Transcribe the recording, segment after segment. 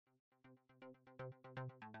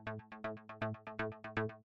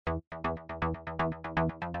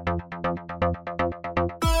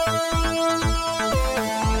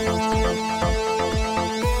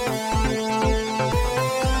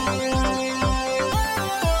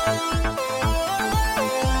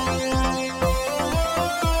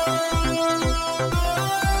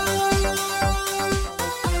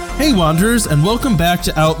Hey Wanderers, and welcome back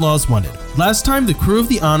to Outlaws Wanted. Last time, the crew of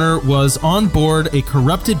the Honor was on board a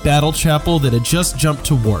corrupted battle chapel that had just jumped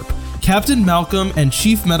to warp. Captain Malcolm and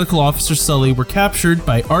Chief Medical Officer Sulley were captured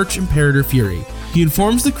by Arch Imperator Fury. He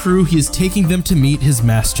informs the crew he is taking them to meet his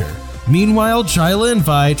master. Meanwhile, Jila and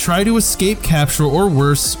Vi try to escape capture or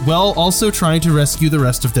worse, while also trying to rescue the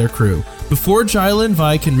rest of their crew. Before Jila and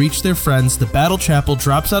Vi can reach their friends, the battle chapel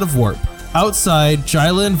drops out of warp. Outside,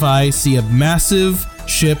 Jila and Vi see a massive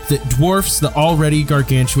ship that dwarfs the already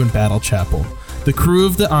gargantuan battle chapel. The crew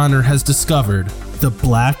of the Honor has discovered the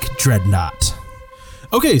Black Dreadnought.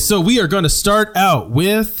 Okay, so we are going to start out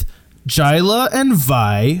with Jila and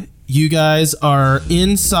Vi. You guys are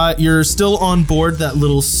inside, you're still on board that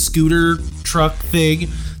little scooter truck thing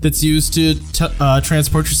that's used to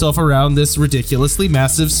transport yourself around this ridiculously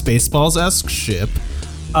massive Spaceballs-esque ship.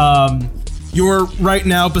 You're right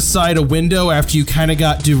now beside a window after you kind of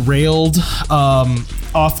got derailed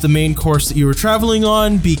off the main course that you were traveling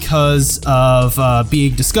on because of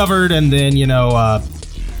being discovered, and then,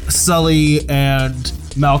 Sulley and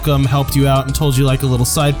Malcolm helped you out and told you like a little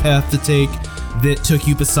side path to take that took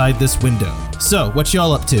you beside this window. So, what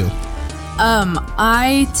y'all up to?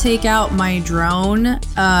 I take out my drone,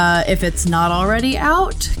 if it's not already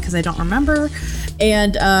out, because I don't remember,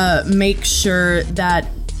 and make sure that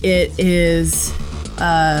it is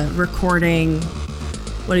recording.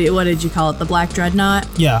 What did you call it? The Black Dreadnought?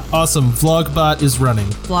 Yeah, awesome. Vlogbot is running.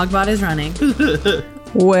 Vlogbot is running.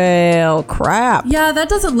 Well, crap. Yeah, that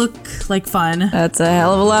doesn't look like fun. That's a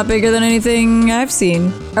hell of a lot bigger than anything I've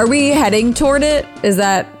seen. Are we heading toward it? Is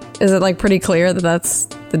it like pretty clear that that's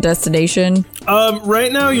the destination?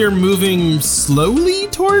 Right now you're moving slowly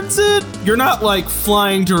towards it. You're not like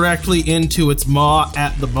flying directly into its maw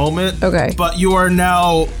at the moment. Okay. But you are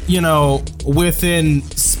now, within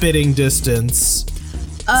spitting distance.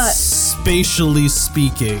 Spatially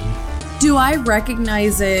speaking. Do I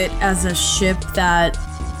recognize it as a ship that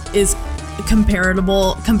is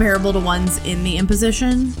comparable to ones in the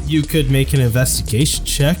Imposition? You could make an investigation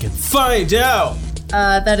check and find out.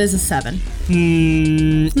 That is a 7.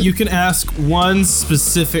 You can ask one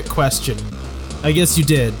specific question. I guess you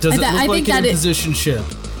did. Does it look like an Imposition ship?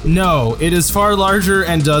 No, it is far larger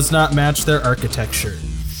and does not match their architecture.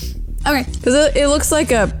 Okay. Because it looks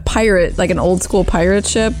like a pirate, like an old school pirate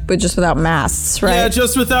ship, but just without masts, right? Yeah,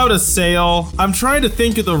 just without a sail. I'm trying to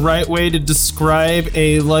think of the right way to describe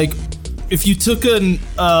if you took an,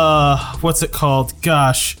 what's it called?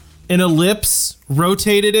 Gosh, an ellipse,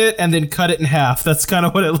 rotated it, and then cut it in half. That's kind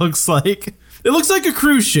of what it looks like. It looks like a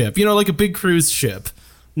cruise ship, like a big cruise ship.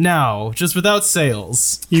 Now, just without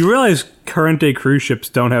sails. You realize current day cruise ships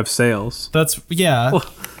don't have sails. Yeah.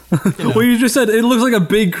 Well, you just said it looks like a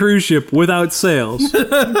big cruise ship without sails.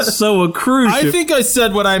 So a cruise ship. I think I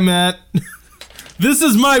said what I meant. This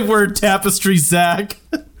is my word tapestry, Zach.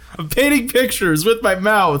 I'm painting pictures with my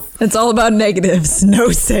mouth. It's all about negatives,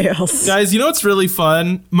 no sails. Guys, you know what's really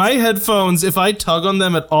fun? My headphones, if I tug on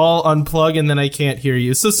them at all, unplug and then I can't hear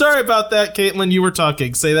you. So sorry about that, Caitlin. You were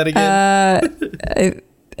talking. Say that again.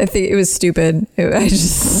 I think it was stupid. I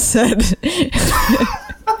just said...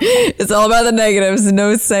 It's all about the negatives,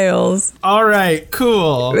 no sales. All right,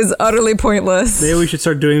 cool. It was utterly pointless. Maybe we should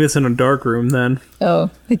start doing this in a dark room then. Oh,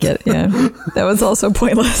 I get it, yeah. That was also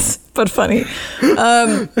pointless, but funny.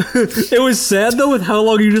 It was sad, though, with how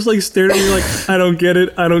long you just, stared at me like, I don't get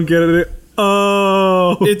it.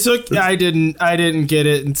 Oh. I didn't get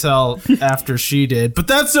it until after she did, but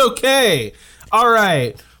that's okay. All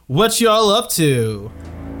right, what y'all up to?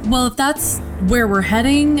 Well, if that's where we're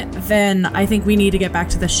heading, then I think we need to get back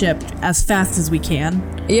to the ship as fast as we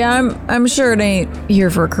can. Yeah, I'm sure it ain't here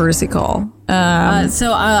for a courtesy call.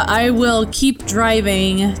 So I will keep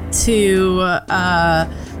driving to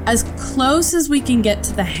as close as we can get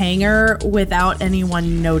to the hangar without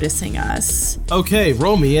anyone noticing us. Okay,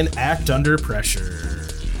 roll me an act under pressure.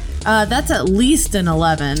 That's at least an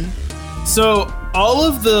 11. So all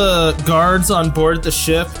of the guards on board the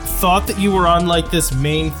ship thought that you were on this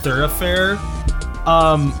main thoroughfare,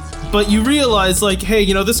 but you realize hey,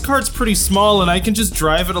 this car's pretty small and I can just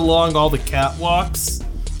drive it along all the catwalks.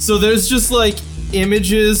 So there's just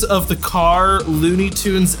images of the car Looney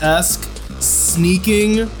Tunes-esque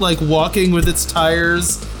sneaking, walking with its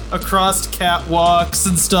tires across catwalks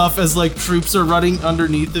and stuff as troops are running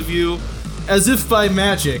underneath of you. As if by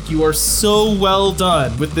magic, you are so well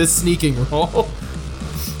done with this sneaking roll.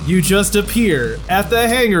 You just appear at the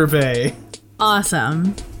hangar bay.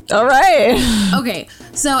 Awesome. All right. Okay,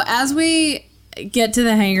 so as we get to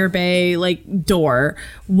the hangar bay, like, door,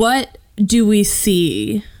 what do we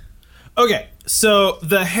see? Okay, so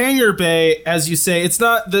the hangar bay, as you say, it's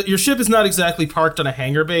not your ship is not exactly parked on a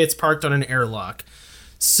hangar bay. It's parked on an airlock.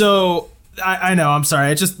 So I know, I'm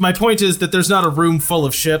sorry. My point is that there's not a room full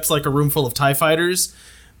of ships, like a room full of TIE fighters.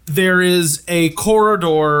 There is a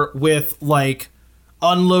corridor with, like,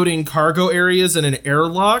 unloading cargo areas and an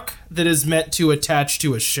airlock that is meant to attach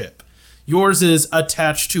to a ship. Yours is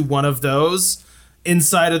attached to one of those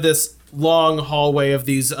inside of this long hallway of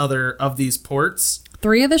these ports.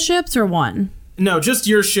 3 of the ships or 1? No, just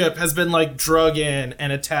your ship has been, like, drug in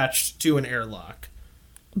and attached to an airlock.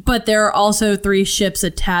 But there are also 3 ships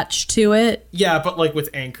attached to it? Yeah, but, like, with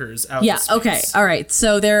anchors out in space. Okay, all right.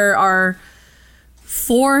 So there are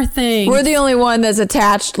 4 things. We're the only one that's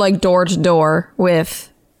attached, like, door to door with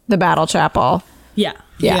the battle chapel.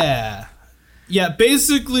 Yeah. Yeah,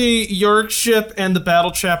 basically, your ship and the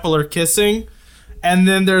battle chapel are kissing, and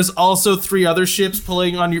then there's also 3 other ships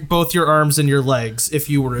pulling on both your arms and your legs if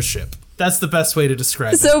you were a ship. That's the best way to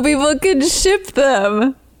describe it. So people could ship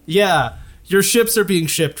them. Yeah, your ships are being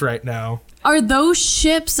shipped right now. Are those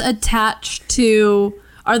ships attached to...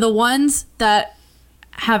 Are the ones that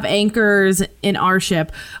have anchors in our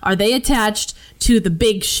ship, are they attached to the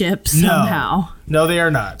big ship somehow? No, they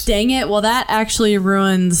are not. Dang it. Well, that actually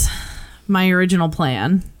ruins my original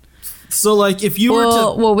plan. So, like, if you were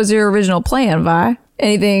to... What was your original plan, Vi?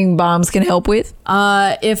 Anything bombs can help with?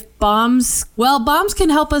 If bombs... Well, bombs can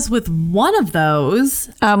help us with one of those.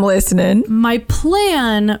 I'm listening. My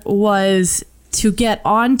plan was to get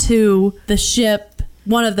onto the ship,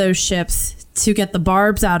 one of those ships, to get the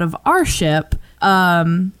barbs out of our ship.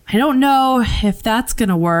 I don't know if that's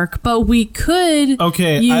gonna work, but we could...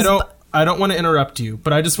 Okay, I don't want to interrupt you,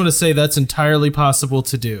 but I just want to say that's entirely possible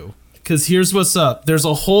to do. Because here's what's up. There's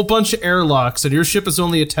a whole bunch of airlocks, and your ship is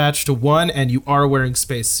only attached to one, and you are wearing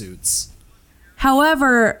spacesuits.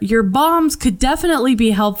 However, your bombs could definitely be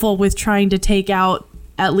helpful with trying to take out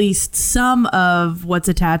at least some of what's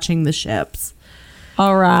attaching the ships.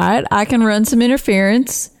 All right, I can run some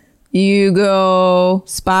interference. You go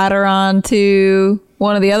spider onto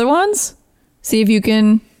one of the other ones. See if you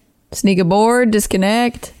can sneak aboard,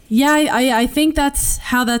 disconnect. Yeah, I think that's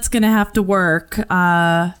how that's going to have to work.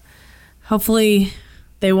 Hopefully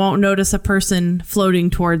they won't notice a person floating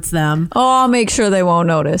towards them. Oh, I'll make sure they won't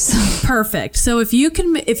notice. Perfect. So if you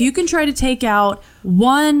can try to take out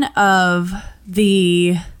one of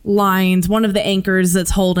the lines, one of the anchors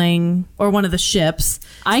that's holding, or one of the ships,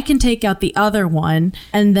 I can take out the other one,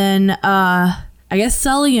 and then I guess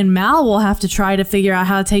Sulley and Mal will have to try to figure out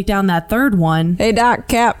how to take down that third one. Hey, Doc,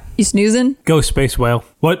 Cap, you snoozing? Go, space whale.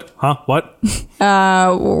 What? Huh? What?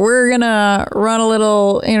 We're gonna run a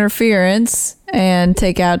little interference and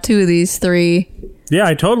take out 2 of these 3. Yeah,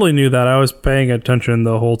 I totally knew that. I was paying attention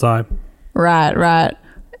the whole time. Right.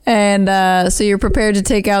 And so you're prepared to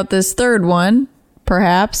take out this third one,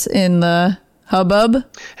 perhaps, in the hubbub?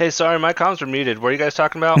 Hey, sorry, my comms were muted. What are you guys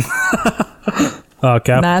talking about?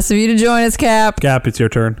 Cap. Nice of you to join us, Cap. Cap, it's your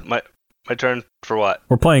turn. My turn for what?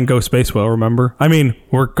 We're playing Go Space Whale, remember? I mean,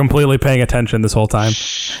 we're completely paying attention this whole time.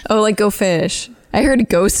 Oh, like Go Fish. I heard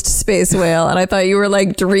Ghost Space Whale, and I thought you were,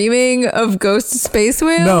 like, dreaming of Ghost Space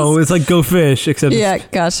Whales? No, it's like Go Fish, except... Yeah,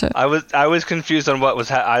 gotcha. I was confused on what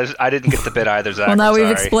was... I didn't get the bit either, Zach. Well, now we've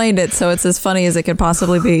sorry. explained it, so it's as funny as it could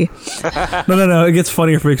possibly be. No. It gets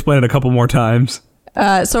funnier if we explain it a couple more times.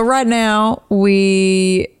 So right now,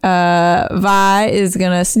 Vi is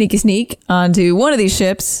going to sneak onto one of these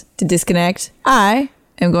ships to disconnect. I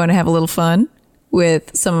am going to have a little fun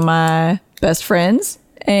with some of my best friends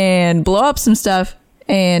and blow up some stuff.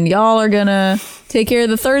 And y'all are going to take care of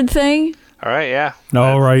the third thing. All right, yeah.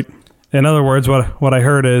 All right. In other words, what I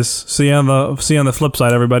heard is, see on the flip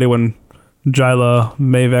side, everybody, when Jila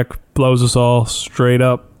Mavek blows us all straight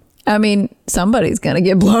up. I mean, somebody's going to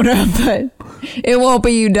get blown up, but it won't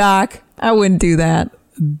be you, Doc. I wouldn't do that.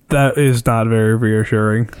 That is not very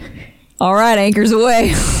reassuring. All right, anchors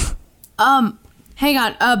away. Hang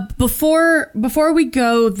on. Before we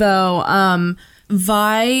go though,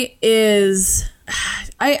 Vi is...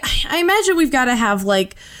 I imagine we've got to have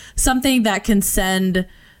like something that can send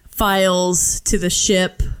files to the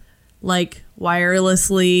ship, like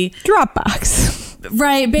wirelessly. Dropbox.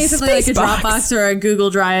 Right, basically like a Spacebox. Dropbox or a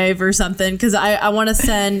Google Drive or something, because I want to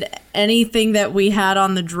send anything that we had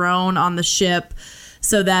on the drone on the ship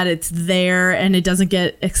so that it's there and it doesn't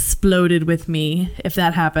get exploded with me if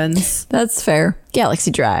that happens. That's fair.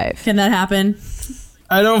 Galaxy Drive. Can that happen?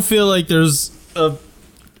 I don't feel like there's a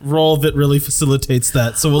role that really facilitates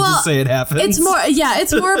that, so we'll just say it happens. It's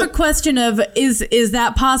more of a question of is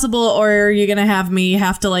that possible, or are you gonna have me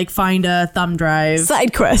have to like find a thumb drive?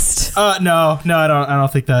 Side quest. No, I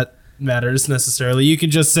don't think that matters necessarily. You can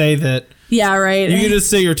just say that. Yeah, right. You can just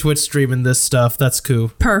say you're Twitch streaming this stuff. That's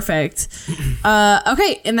cool. Perfect.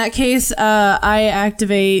 Okay, in that case, I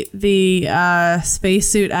activate the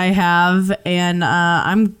spacesuit I have, and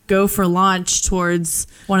I'm go for launch towards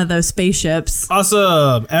one of those spaceships.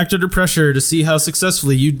 Awesome. Act under pressure to see how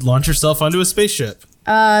successfully you launch yourself onto a spaceship.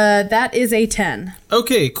 That is a 10.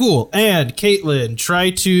 Okay, cool. And Caitlin,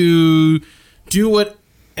 try to do whatever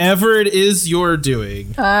it is you're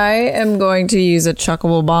doing. I am going to use a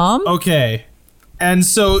chuckable bomb. Okay. And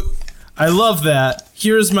so I love that.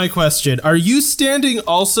 Here's my question. Are you standing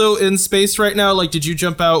also in space right now? Like, did you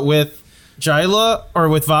jump out with Jila or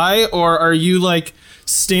with Vi? Or are you like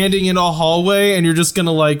standing in a hallway and you're just going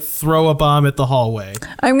to like throw a bomb at the hallway?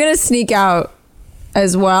 I'm going to sneak out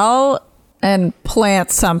as well and plant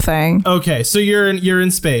something. Okay. So you're in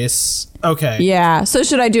space. Okay. Yeah. So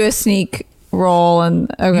should I do a sneak roll?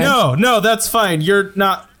 And okay. No, that's fine. You're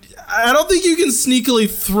not. I don't think you can sneakily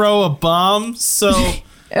throw a bomb. So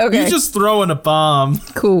Okay. you're just throwing a bomb.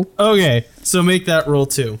 Cool. Okay. So make that roll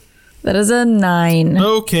too. That is a 9.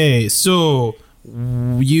 Okay, so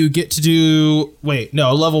you get to do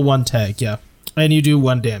level 1 tag, yeah. And you do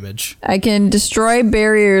 1 damage. I can destroy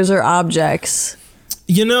barriers or objects.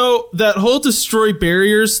 You know, that whole destroy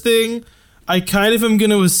barriers thing, I kind of am going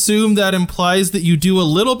to assume that implies that you do a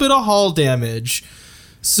little bit of hull damage.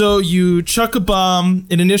 So you chuck a bomb,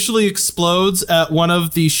 it initially explodes at one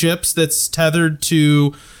of the ships that's tethered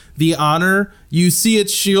to the Honor. You see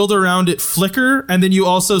its shield around it flicker, and then you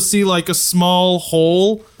also see like a small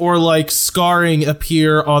hole or like scarring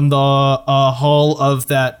appear on the hull of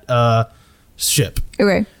that ship.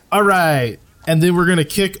 Okay. All right. And then we're going to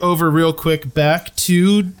kick over real quick back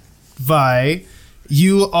to Vi.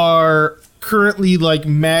 You are currently like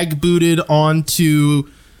mag booted onto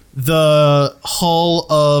the hull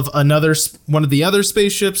of one of the other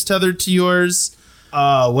spaceships tethered to yours.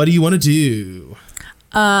 What do you want to do?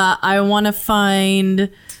 I want to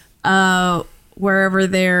find wherever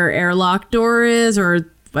their airlock door is,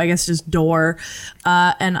 or I guess just door,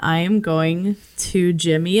 and I am going to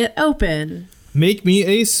jimmy it open. Make me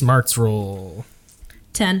a smarts roll.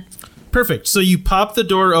 10. Perfect. So you pop the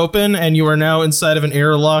door open and you are now inside of an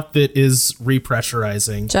airlock that is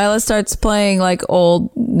repressurizing. Jila starts playing like old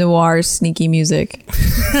noir sneaky music.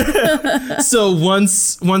 So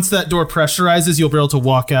once that door pressurizes, you'll be able to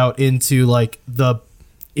walk out into like the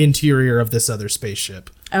interior of this other spaceship.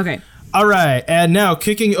 Okay. All right. And now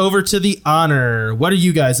kicking over to the Honor. What are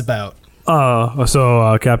you guys about?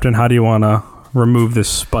 Captain, how do you want to remove this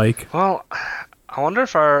spike? Well, I wonder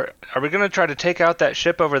if are we going to try to take out that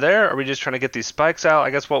ship over there, or are we just trying to get these spikes out? I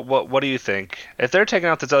guess what do you think? If they're taking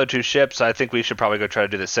out those other 2 ships, I think we should probably go try to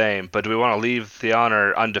do the same. But do we want to leave the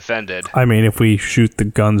Honor undefended? I mean, if we shoot the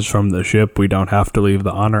guns from the ship, we don't have to leave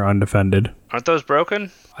the Honor undefended. Aren't those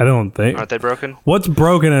broken? I don't think. Aren't they broken? What's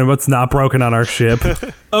broken and what's not broken on our ship?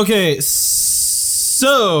 Okay,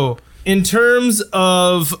 so in terms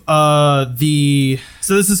of so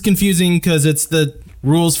this is confusing because it's the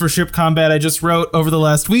rules for ship combat I just wrote over the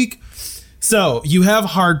last week. So you have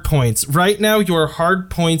hard points. Right now, your hard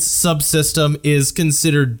points subsystem is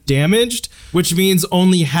considered damaged, which means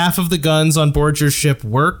only half of the guns on board your ship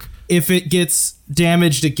work. If it gets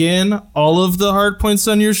damaged again, all of the hard points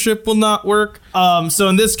on your ship will not work. So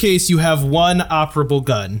in this case, you have 1 operable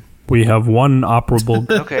gun. We have 1 operable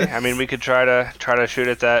gun. Okay, I mean, we could try to shoot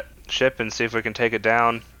at that ship and see if we can take it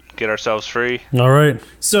down, get ourselves free. All right.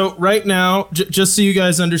 So right now, just so you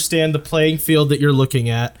guys understand the playing field that you're looking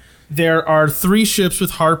at, there are 3 ships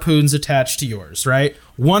with harpoons attached to yours, right?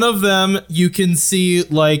 One of them, you can see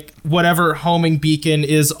like whatever homing beacon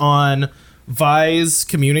is on Vi's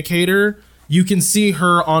communicator. You can see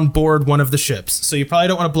her on board one of the ships. So you probably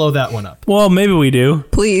don't want to blow that one up. Well, maybe we do.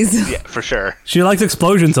 Please. Yeah, for sure. She likes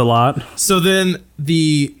explosions a lot. So then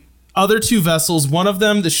the other 2 vessels, one of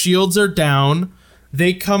them, the shields are down.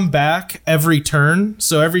 They come back every turn.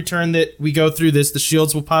 So every turn that we go through this, the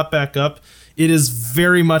shields will pop back up. It is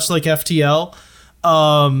very much like FTL.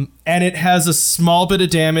 And it has a small bit of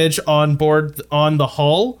damage on board on the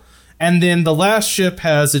hull. And then the last ship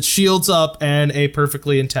has its shields up and a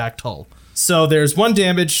perfectly intact hull. So there's 1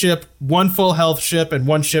 damaged ship, 1 full health ship, and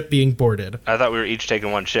 1 ship being boarded. I thought we were each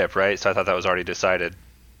taking 1 ship, right? So I thought that was already decided.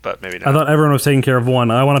 but maybe not. I thought everyone was taking care of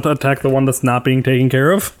one. I want to attack the one that's not being taken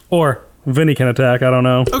care of. Or Vinny can attack. I don't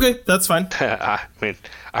know. Okay, that's fine. I mean,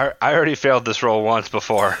 I already failed this roll once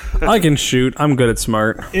before. I can shoot. I'm good at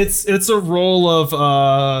smart. It's a roll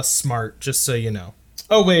of smart, just so you know.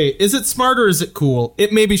 Oh, wait. Is it smart or is it cool?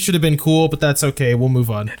 It maybe should have been cool, but that's okay. We'll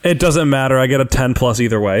move on. It doesn't matter. I get a 10 plus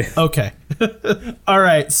either way. Okay. All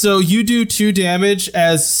right. So you do 2 damage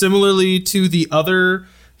as similarly to the other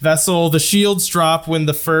vessel. The shields drop when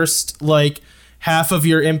the first, half of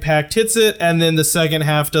your impact hits it, and then the second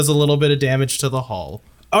half does a little bit of damage to the hull.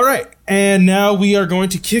 All right. And now we are going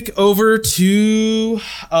to kick over to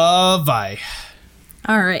Vi.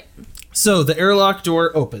 All right. So the airlock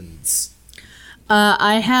door opens.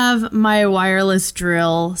 I have my wireless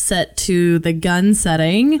drill set to the gun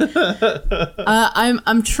setting.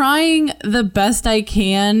 I'm trying the best I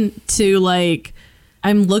can to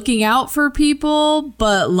I'm looking out for people,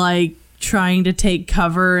 but trying to take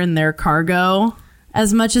cover in their cargo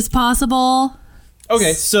as much as possible.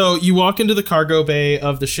 Okay, so you walk into the cargo bay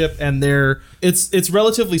of the ship, and it's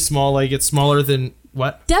relatively small. It's smaller than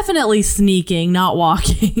what? Definitely sneaking, not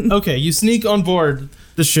walking. Okay, you sneak on board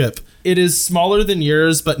the ship. It is smaller than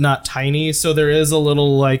yours, but not tiny. So there is a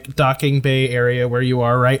little docking bay area where you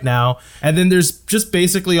are right now. And then there's just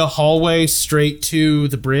basically a hallway straight to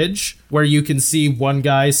the bridge where you can see one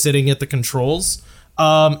guy sitting at the controls.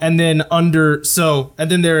 And then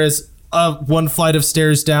there is one flight of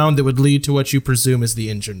stairs down that would lead to what you presume is the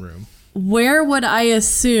engine room. Where would I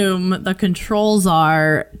assume the controls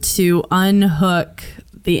are to unhook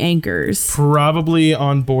the anchors? Probably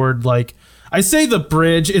on board, I say the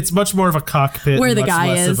bridge. It's much more of a cockpit. Where the much guy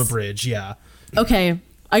less is. of a bridge, yeah. Okay,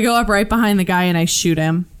 I go up right behind the guy and I shoot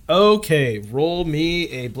him. Okay, roll me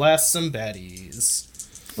a blast some baddies.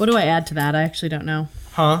 What do I add to that? I actually don't know.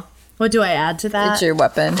 Huh? What do I add to that? It's your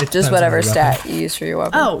weapon. depends Just on whatever your weapon. stat you use for your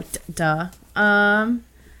weapon. Oh, duh.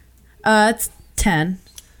 It's 10.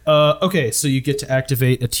 Okay, so you get to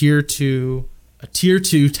activate a tier 2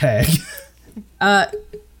 tag.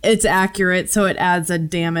 It's accurate, so it adds a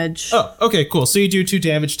damage. Oh, okay, cool. So you do 2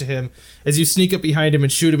 damage to him. As you sneak up behind him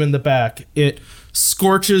and shoot him in the back, it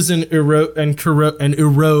scorches and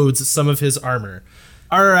erodes some of his armor.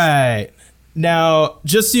 All right. Now,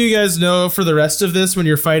 just so you guys know, for the rest of this, when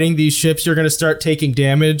you're fighting these ships, you're going to start taking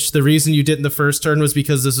damage. The reason you didn't the first turn was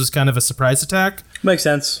because this was kind of a surprise attack. Makes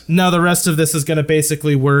sense. Now, the rest of this is going to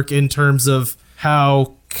basically work in terms of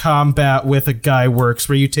how combat with a guy works,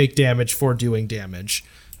 where you take damage for doing damage.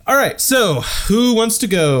 All right, so who wants to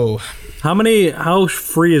go? How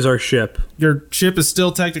free is our ship? Your ship is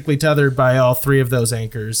still technically tethered by all 3 of those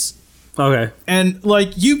anchors. Okay. And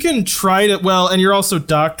you can try to, and you're also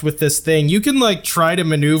docked with this thing. You can try to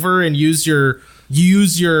maneuver and use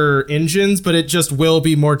your engines, but it just will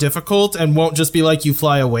be more difficult and won't just be you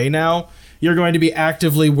fly away now. You're going to be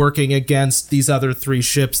actively working against these other 3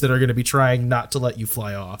 ships that are going to be trying not to let you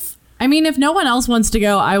fly off. I mean, if no one else wants to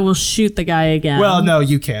go, I will shoot the guy again. Well, no,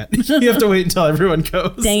 you can't. You have to wait until everyone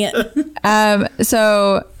goes. Dang it.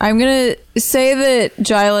 So I'm going to say that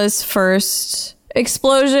Jila's first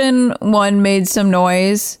explosion one made some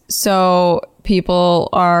noise, so people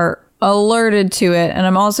are alerted to it. And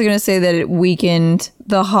I'm also going to say that it weakened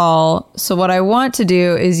the hull. So what I want to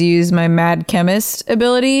do is use my Mad Chemist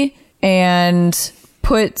ability and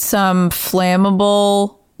put some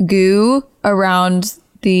flammable goo around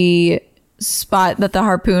the spot that the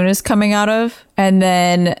harpoon is coming out of, and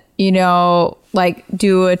then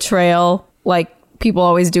do a trail like people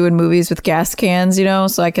always do in movies with gas cans,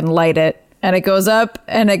 so I can light it, and it goes up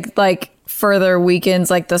and it further weakens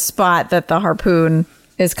the spot that the harpoon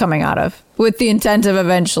is coming out of, with the intent of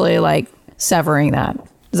eventually severing that.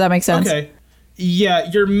 Does that make sense? Okay. Yeah,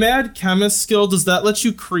 your Mad Chemist skill, does that let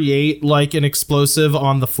you create an explosive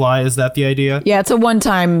on the fly? Is that the idea? Yeah, it's a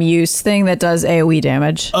one-time use thing that does AoE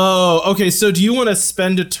damage. Oh, okay. So do you want to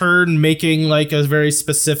spend a turn making a very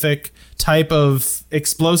specific type of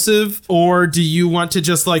explosive, or do you want to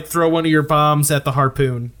just throw one of your bombs at the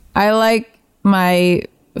harpoon? I like my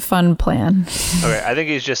fun plan. Okay, I think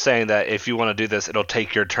he's just saying that if you want to do this, it'll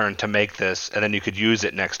take your turn to make this, and then you could use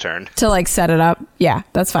it next turn. To set it up. Yeah,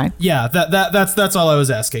 that's fine. Yeah, that's all I was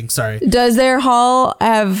asking. Sorry. Does their hull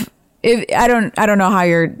have? I don't know how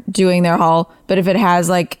you're doing their hull, but if it has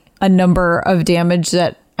a number of damage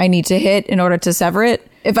that I need to hit in order to sever it,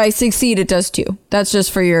 if I succeed, it does 2. That's just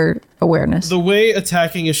for your awareness. The way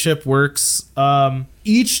attacking a ship works,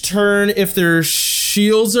 each turn, if their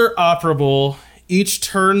shields are operable, each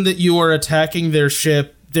turn that you are attacking their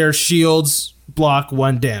ship, their shields block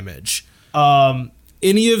 1 damage.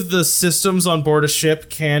 any of the systems on board a ship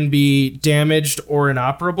can be damaged or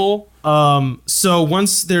inoperable. So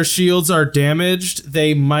once their shields are damaged,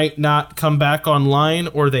 they might not come back online,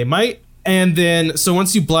 or they might. And then, so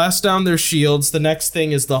once you blast down their shields, the next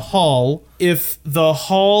thing is the hull. If the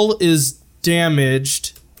hull is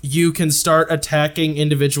damaged, you can start attacking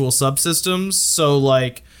individual subsystems. So,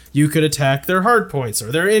 like, you could attack their hardpoints,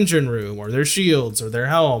 or their engine room, or their shields, or their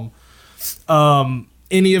helm.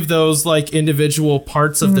 Any of those, like, individual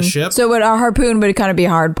parts of the ship. So would a harpoon would kind of be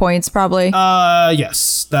hard points, probably?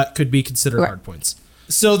 Yes, that could be considered hard points.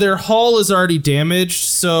 So their hull is already damaged,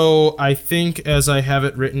 so I think, as I have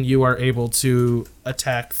it written, you are able to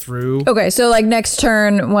attack through. Okay, so, like, next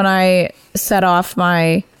turn, when I set off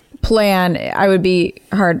my plan, I would be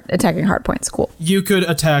attacking hard points. Cool. You could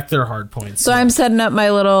attack their hard points. So I'm setting up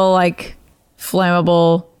my little, like,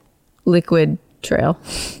 flammable liquid trail.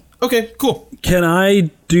 Okay, cool. Can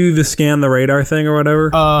I do the scan the radar thing or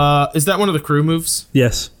whatever? Is that one of the crew moves?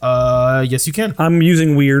 Yes. Yes, you can. I'm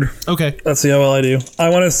using weird. Okay. Let's see how well I do. I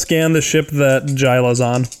want to scan the ship that Jila's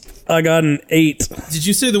on. I got an 8. Did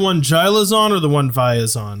you say the one Jila's on or the one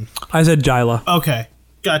Via's on? I said Jila. Okay.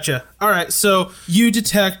 Gotcha. All right, so you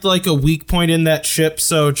detect, like, a weak point in that ship,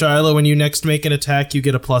 so Jila, when you next make an attack, you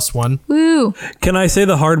get a +1. Woo! Can I say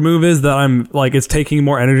the hard move is that I'm, like, it's taking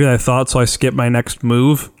more energy than I thought, so I skip my next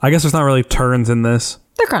move? I guess there's not really turns in this.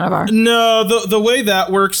 There kind of are. No, the way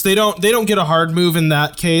that works, they don't get a hard move in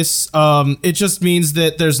that case. It just means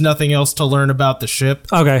that there's nothing else to learn about the ship.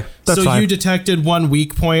 Okay, that's fine. So you detected one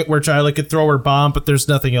weak point where Jila could throw her bomb, but there's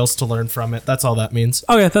nothing else to learn from it. That's all that means.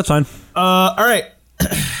 Okay, that's fine. All right.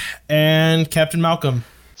 And Captain Malcolm.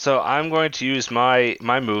 So I'm going to use my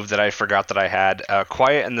move that I forgot that I had,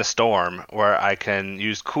 Quiet in the Storm, where I can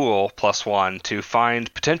use Cool +1 to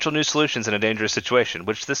find potential new solutions in a dangerous situation,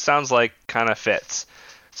 which this sounds like kind of fits.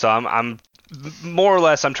 So I'm more or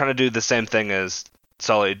less I'm trying to do the same thing as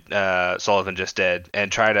Sullivan just did,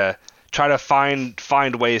 and try to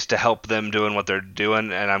find ways to help them doing what they're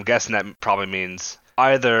doing, and I'm guessing that probably means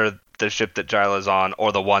either the ship that Jila's on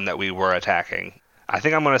or the one that we were attacking. I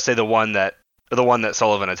think I'm going to say the one that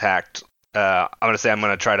Sullivan attacked. I'm going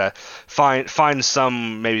to try to find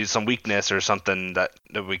some weakness or something that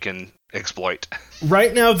we can exploit.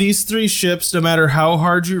 Right now, these 3 ships, no matter how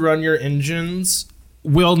hard you run your engines,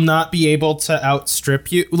 will not be able to outstrip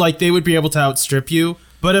you. Like, they would be able to outstrip you.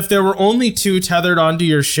 But if there were only 2 tethered onto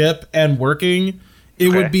your ship and working,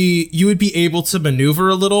 you would be able to maneuver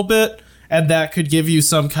a little bit. And that could give you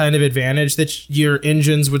some kind of advantage, that your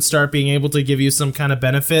engines would start being able to give you some kind of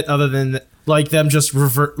benefit, other than, like, them just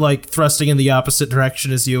thrusting in the opposite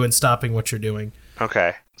direction as you and stopping what you're doing.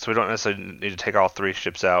 Okay, so we don't necessarily need to take all 3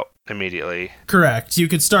 ships out immediately. Correct. You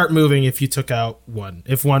could start moving if you took out one,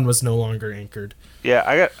 if one was no longer anchored.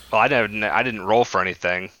 Yeah, I didn't roll for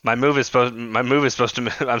anything. My move is supposed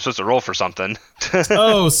to I'm supposed to roll for something.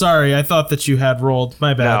 Oh, sorry. I thought that you had rolled.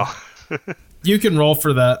 My bad. No. You can roll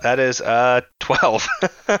for that. That is 12.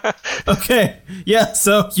 Okay. Yeah,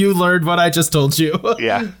 so you learned what I just told you.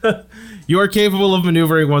 Yeah. You are capable of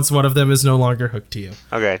maneuvering once one of them is no longer hooked to you.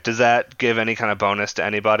 Okay, does that give any kind of bonus to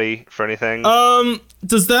anybody for anything?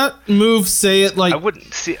 Does that move say it like... I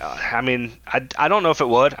wouldn't see... I don't know if it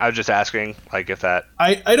would. I was just asking, like, if that...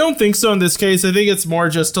 I don't think so in this case. I think it's more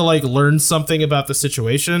just to, like, learn something about the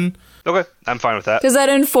situation. Okay, I'm fine with that. Because that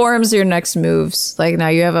informs your next moves. Like, now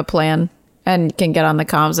you have a plan and can get on the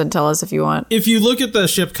comms and tell us if you want. If you look at the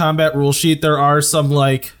ship combat rule sheet, there are some,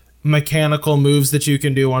 like, mechanical moves that you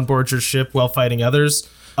can do on board your ship while fighting others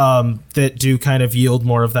that do kind of yield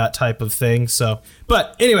more of that type of thing. So,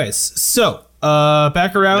 but anyways, so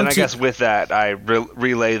back around. And I guess with that, I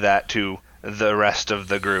relay that to the rest of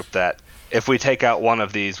the group that if we take out one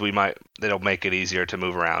of these, it'll make it easier to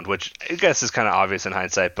move around, which I guess is kind of obvious in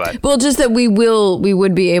hindsight, but well, just that we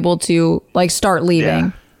would be able to, like, start leaving.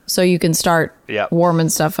 Yeah. So you can start warming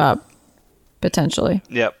stuff up, potentially.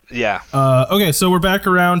 Yep, yeah. Okay, so we're back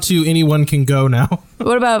around to anyone can go now.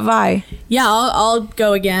 What about Vi? Yeah, I'll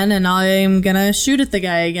go again, and I'm gonna shoot at the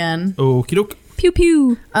guy again. Okie doke. Pew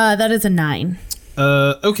pew. That is a 9.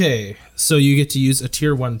 Okay, so you get to use a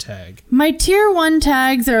tier 1 tag. My tier 1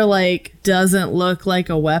 tags are like, doesn't look like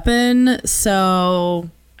a weapon, so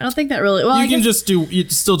I don't think that really... Well,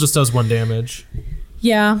 it still just does 1 damage.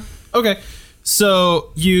 Yeah. Okay.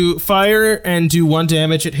 So you fire and do 1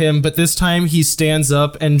 damage at him, but this time he stands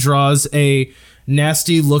up and draws a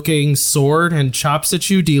nasty-looking sword and chops at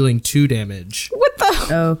you, dealing 2 damage. What the?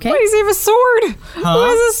 Okay. Why does he have a sword? Huh? Who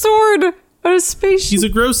has a sword? What a spaceship. He's a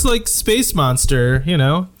gross, like, space monster, you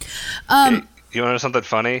know? You want to know something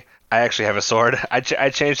funny? I actually have a sword. I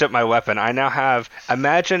changed up my weapon. I now have,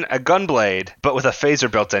 imagine a gun blade, but with a phaser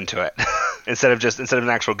built into it instead of an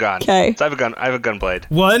actual gun. Okay. So I have a gun blade.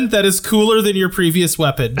 1, that is cooler than your previous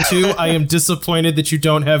weapon. 2, I am disappointed that you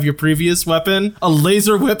don't have your previous weapon. A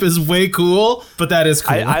laser whip is way cool, but that is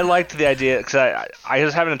cool. I liked the idea because I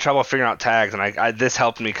was having trouble figuring out tags, and this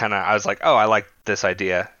helped me kind of. I was like, oh, I like this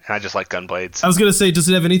idea, and I just like gun blades. I was gonna say, does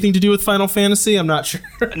it have anything to do with Final Fantasy? I'm not sure.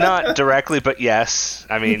 Not directly, but yes.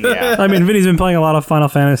 I mean, yeah. I mean, Vinny's been playing a lot of Final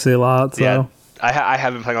Fantasy a lot, so. Yeah. I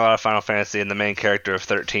have been playing a lot of Final Fantasy, and the main character of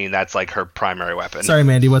 13, that's like her primary weapon. Sorry,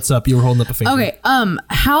 Mandy, what's up? You were holding up a finger. Okay,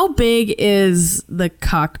 how big is the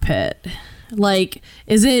cockpit? Like,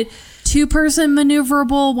 is it 2-person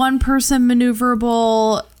maneuverable, 1-person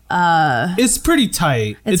maneuverable? It's pretty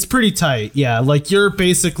tight. It's pretty tight. Yeah, like you're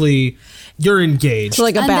engaged. So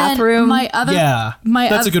like a And bathroom. then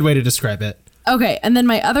That's a good way to describe it. Okay, and then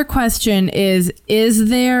my other question is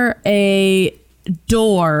there a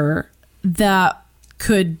door that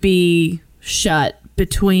could be shut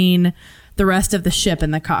between the rest of the ship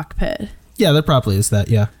and the cockpit? Yeah, there probably is that,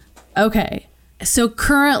 yeah. Okay, so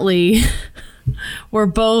currently we're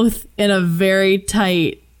both in a very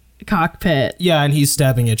tight cockpit. Yeah, and he's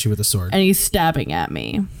stabbing at you with a sword. And he's stabbing at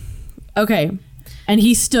me. Okay, and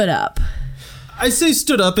he stood up. I say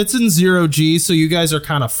stood up. It's in 0G, so you guys are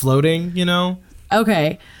kind of floating, you know?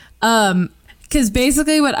 Okay. Because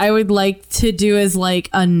basically what I would like to do is like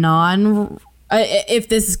a if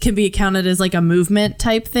this can be counted as like a movement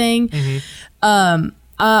type thing. Mm-hmm.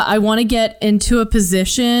 I want to get into a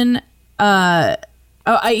position. I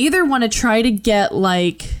either want to try to get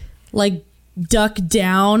like duck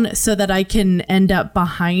down so that I can end up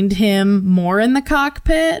behind him more in the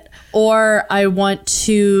cockpit, or I want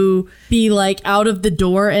to be like out of the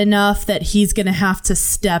door enough that he's gonna have to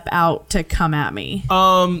step out to come at me.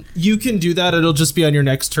 You can do that. It'll just be on your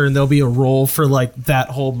next turn. There'll be a roll for like that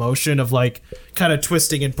whole motion of like kind of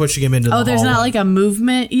twisting and pushing him into the there's hallway. not like a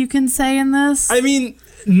movement you can say in this? I mean,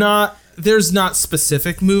 there's not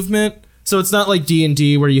specific movement, so it's not like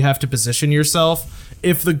D&D where you have to position yourself.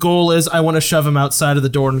 If the goal is I want to shove him outside of the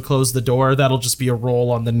door and close the door, that'll just be a roll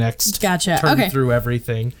on the next Gotcha. turn Okay. through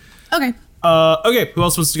everything. Okay. Okay, who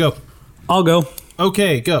else wants to go? I'll go.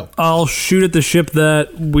 Okay, go. I'll shoot at the ship that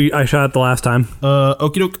I shot at the last time.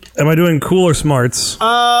 Okie doke. Am I doing cool or smarts?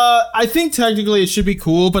 I think technically it should be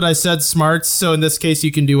cool, but I said smarts, so in this case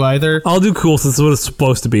you can do either. I'll do cool since it's what it's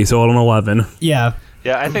supposed to be, so I'm 11. Yeah.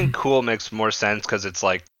 Yeah, I think cool makes more sense because it's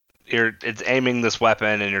like it's aiming this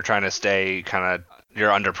weapon and you're trying to stay kind of you're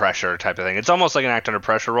under pressure type of thing. It's almost like an act under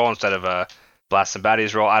pressure roll instead of a blast and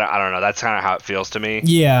baddies roll. I don't know. That's kind of how it feels to me.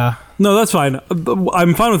 Yeah. No, that's fine.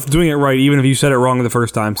 I'm fine with doing it right, even if you said it wrong the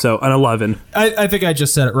first time. So an 11. I think I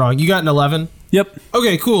just said it wrong. You got an 11? Yep.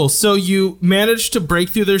 Okay, cool. So you managed to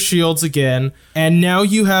break through their shields again, and now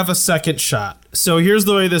you have a second shot. So here's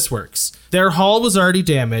the way this works. Their hull was already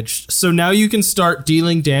damaged, so now you can start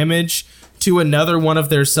dealing damage to another one of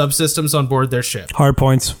their subsystems on board their ship. Hard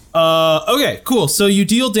points. Okay, cool. So you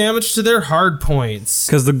deal damage to their hard points.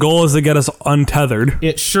 Because the goal is to get us untethered.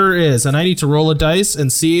 It sure is, and I need to roll a dice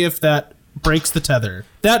and see if that breaks the tether.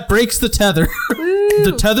 That breaks the tether.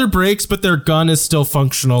 The tether breaks, but their gun is still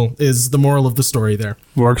functional, is the moral of the story there.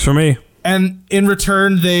 Works for me. And in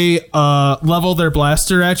return, they level their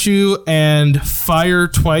blaster at you and fire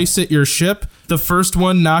twice at your ship. The first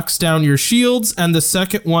one knocks down your shields, and the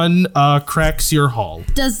second one cracks your hull.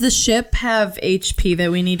 Does the ship have HP that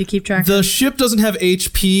we need to keep track of? The ship doesn't have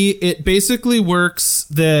HP. It basically works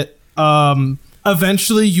that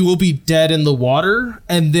eventually you will be dead in the water,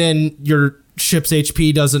 and then your ship's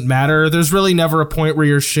HP doesn't matter. There's really never a point where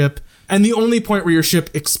your ship... And the only point where your ship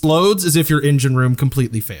explodes is if your engine room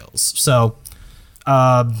completely fails. So,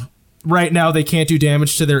 right now they can't do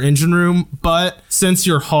damage to their engine room, but since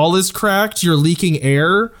your hull is cracked, you're leaking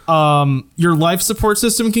air, your life support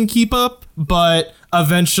system can keep up, but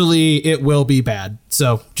eventually it will be bad.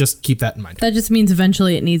 So just keep that in mind. That just means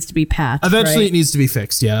eventually it needs to be patched, Eventually right? it needs to be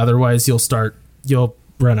fixed, yeah. Otherwise you'll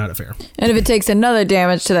run out of air. And if it takes another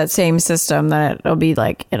damage to that same system, then it'll be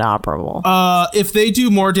like inoperable. If they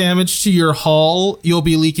do more damage to your hull, you'll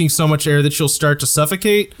be leaking so much air that you'll start to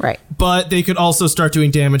suffocate. Right. But they could also start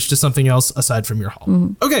doing damage to something else aside from your hull.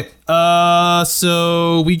 Mm-hmm. Okay.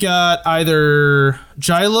 So we got either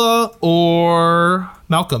Jila or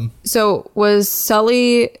Malcolm. So was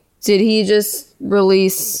Sulley, did he just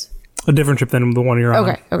release... A different ship than the one you're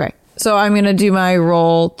on. Okay. So I'm going to do my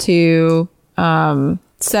roll to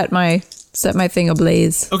set my thing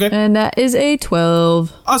ablaze. Okay. And that is a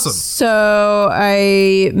 12. Awesome. So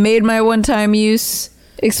I made my one-time use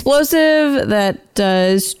explosive that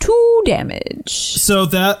does 2 damage. So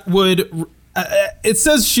that would... it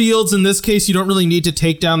says shields. In this case, you don't really need to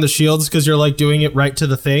take down the shields because you're like doing it right to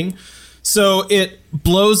the thing. So it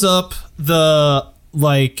blows up the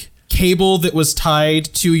like cable that was tied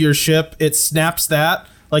to your ship. It snaps that,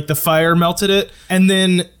 like the fire melted it, and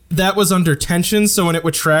then that was under tension. So when it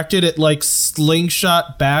retracted, it like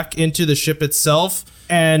slingshot back into the ship itself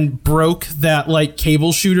and broke that like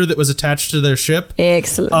cable shooter that was attached to their ship.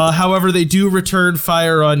 Excellent. However, they do return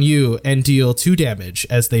fire on you and deal 2 damage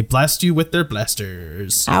as they blast you with their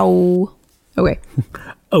blasters. Ow. Okay.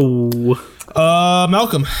 Oh.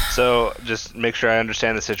 Malcolm. So just make sure I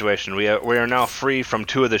understand the situation. We are now free from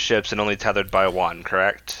 2 of the ships and only tethered by 1,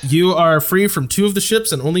 correct? You are free from 2 of the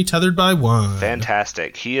ships and only tethered by 1.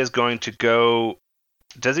 Fantastic. He is going to go...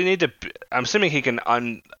 Does he need to... I'm assuming he can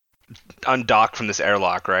undock from this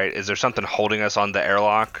airlock, right? Is there something holding us on the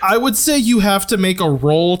airlock? I would say you have to make a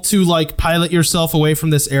roll to like pilot yourself away from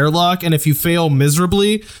this airlock, and if you fail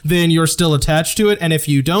miserably, then you're still attached to it, and if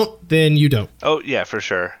you don't, then you don't. Oh yeah, for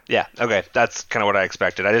sure. Yeah, okay, that's kind of what I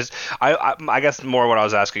expected. I guess more what I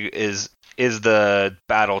was asking is the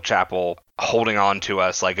battle chapel holding on to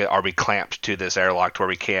us? Like, are we clamped to this airlock to where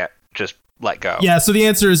we can't just let go? Yeah, so the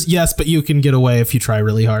answer is yes, but you can get away if you try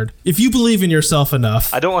really hard. If you believe in yourself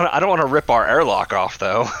enough. I don't want to rip our airlock off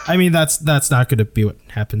though. I mean, that's not going to be what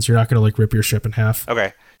happens. You're not going to like rip your ship in half.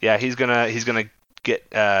 Okay. Yeah, he's going to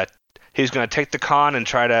take the con and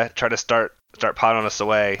try to start piloting us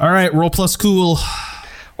away. All right, roll plus cool.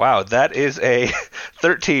 Wow, that is a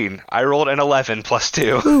 13. I rolled an 11 plus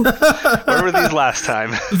 2. Where were these last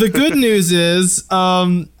time? The good news is,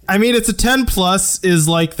 I mean, it's a 10 plus is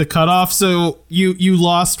like the cutoff. So you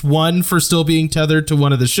lost 1 for still being tethered to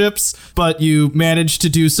one of the ships, but you managed to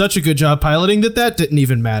do such a good job piloting that didn't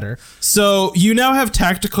even matter. So you now have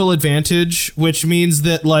tactical advantage, which means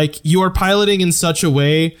that like you are piloting in such a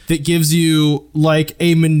way that gives you like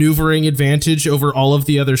a maneuvering advantage over all of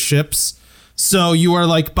the other ships. So you are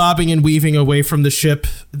like bobbing and weaving away from the ship,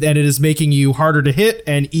 and it is making you harder to hit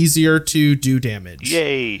and easier to do damage.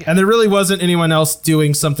 Yay. And there really wasn't anyone else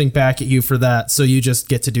doing something back at you for that, so you just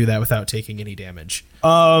get to do that without taking any damage.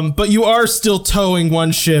 But you are still towing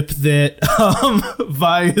one ship that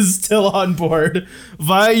Vi is still on board.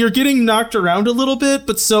 Vi, you're getting knocked around a little bit,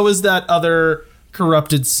 but so is that other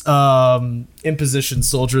corrupted imposition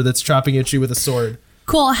soldier that's chopping at you with a sword.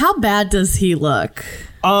 Cool. How bad does he look?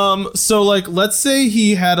 So like, let's say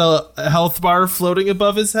he had a health bar floating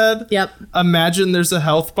above his head. Yep. Imagine there's a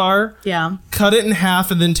health bar. Yeah. Cut it in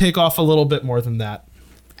half and then take off a little bit more than that.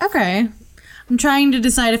 Okay. I'm trying to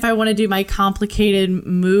decide if I want to do my complicated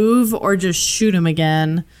move or just shoot him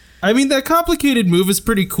again. I mean, that complicated move is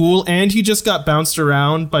pretty cool, and he just got bounced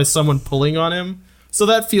around by someone pulling on him. So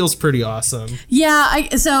that feels pretty awesome.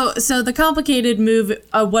 Yeah, so the complicated move,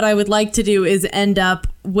 what I would like to do is end up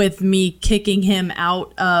with me kicking him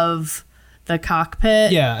out of the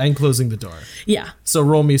cockpit. Yeah, and closing the door. Yeah. So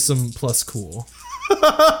roll me some plus cool.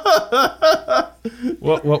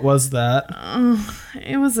 What was that?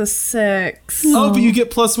 It was a 6. Oh, but you get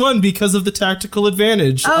 +1 because of the tactical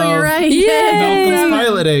advantage. Oh, you're right. Malcolm's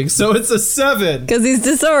piloting, so it's a 7. Because he's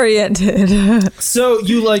disoriented. So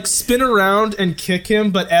you like spin around and kick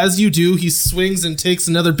him, but as you do, he swings and takes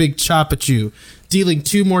another big chop at you, dealing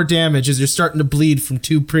 2 more damage as you're starting to bleed from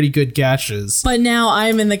 2 pretty good gashes. But now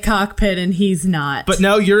I'm in the cockpit and he's not. But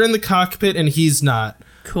now you're in the cockpit and he's not.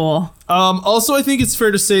 Cool. Also, I think it's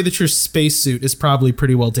fair to say that your spacesuit is probably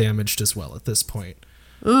pretty well damaged as well at this point.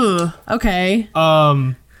 Ooh, okay.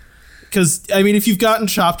 Because, I mean, if you've gotten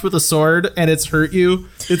chopped with a sword and it's hurt you,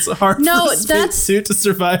 it's hard for the spacesuit to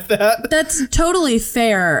survive that. That's totally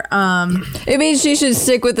fair. It means she should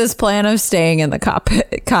stick with this plan of staying in the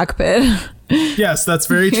cockpit. Yes, that's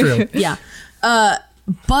very true. Yeah.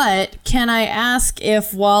 But can I ask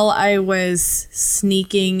if while I was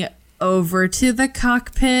sneaking over to the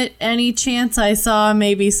cockpit, any chance I saw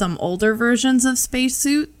maybe some older versions of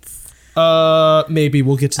spacesuits? Maybe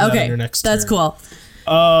we'll get to that in your next turn. That's cool.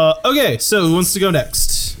 Okay, so who wants to go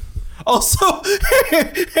next? Also,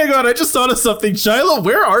 hang on, I just thought of something. Jila,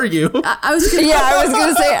 where are you? I was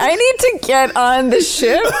gonna say, I need to get on the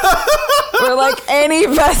ship or like any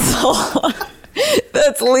vessel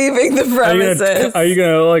that's leaving the premises. Are you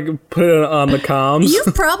gonna like put it on the comms?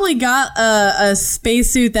 You've probably got a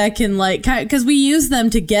spacesuit that can like, because we use them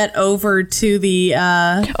to get over to the.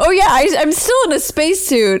 Oh yeah, I'm still in a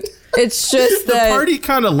spacesuit. It's just the that party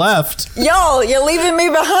kind of left. Y'all, you're leaving me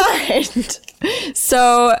behind.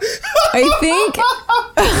 So I think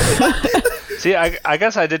See, I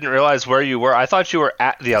guess I didn't realize where you were. I thought you were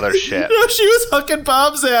at the other ship. No, she was hucking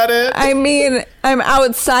bombs at it. I mean, I'm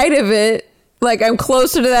outside of it. Like, I'm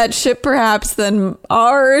closer to that ship perhaps than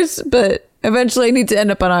ours, but eventually I need to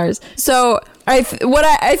end up on ours. So I think what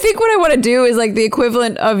I want to do is like the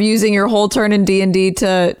equivalent of using your whole turn in D&D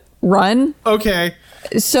to run. Okay.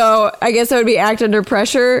 So I guess I would be act under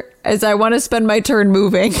pressure, as I want to spend my turn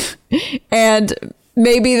moving. And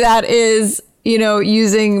maybe that is,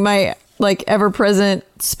 using my like ever-present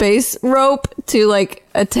space rope to like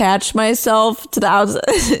attach myself to the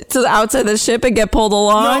outside of the ship and get pulled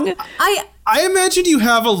along. No, I imagine you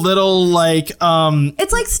have a little like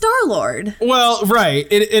It's like Star-Lord. well, right,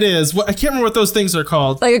 it is. I can't remember what those things are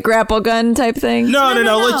called. Like a grapple gun type thing? No.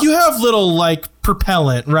 Like you have little like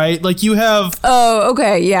propellant, right? Like you have Oh,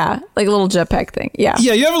 okay, yeah. Like a little jetpack thing. Yeah.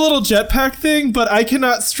 Yeah, you have a little jetpack thing, but I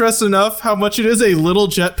cannot stress enough how much it is a little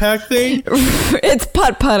jetpack thing. It's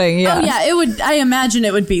putt-putting, yeah. Oh yeah, it would. I imagine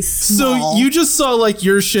it would be small. So you just saw like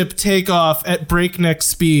your ship take off at breakneck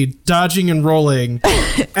speed, dodging and rolling,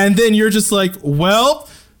 and then you're just like, well,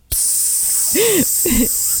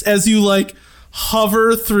 as you like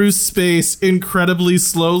hover through space incredibly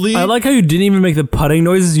slowly. I like how you didn't even make the putting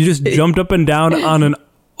noises. You just jumped up and down on an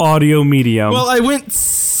audio medium. Well, I went,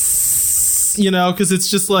 because it's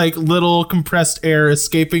just like little compressed air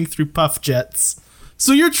escaping through puff jets.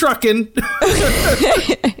 So you're trucking.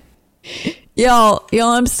 Y'all,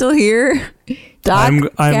 I'm still here. Doc,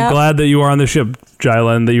 I'm Cap? glad that you are on the ship,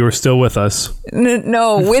 Jila, and that you are still with us.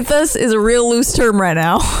 No, with us is a real loose term right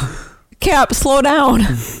now. Cap, slow down.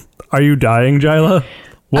 Are you dying, Jila?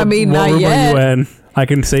 I mean, what not room yet. are you in? I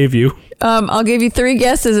can save you. I'll give you 3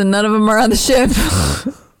 guesses and none of them are on the ship.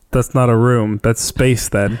 That's not a room. That's space,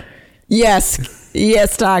 then. Yes,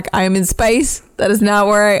 Doc. I am in space. That is not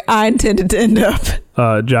where I intended to end up.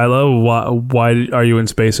 Jila, why are you in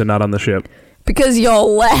space and not on the ship? Because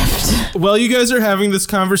y'all left. While you guys are having this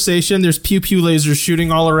conversation, there's pew-pew lasers shooting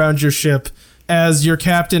all around your ship as your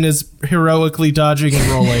captain is heroically dodging and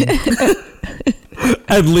rolling.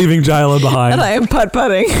 And leaving Jila behind. And I am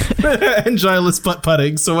putt-putting. And Gila's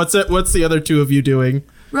putt-putting. So what's the other two of you doing?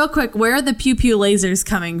 Real quick, where are the pew-pew lasers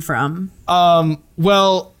coming from?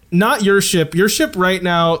 Well, not your ship. Your ship right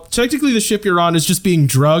now, technically the ship you're on is just being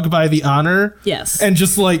drugged by the Honor. Yes. And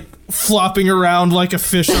just like flopping around like a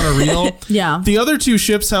fish on a reel. Yeah. The other two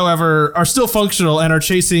ships, however, are still functional and are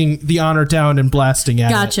chasing the Honor down and blasting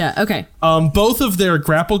at it. Gotcha. Okay. Both of their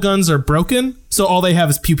grapple guns are broken, so all they have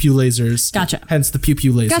is pew-pew lasers. Gotcha. Hence the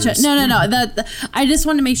pew-pew lasers. Gotcha. No. That I just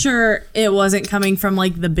wanted to make sure it wasn't coming from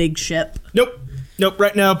like the big ship. Nope.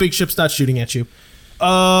 Right now, big ship's not shooting at you.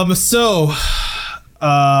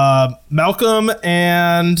 Malcolm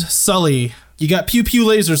and Sulley, you got pew-pew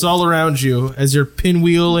lasers all around you as you're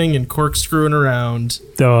pinwheeling and corkscrewing around.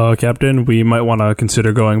 Captain, we might want to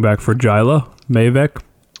consider going back for Jila, Mavek.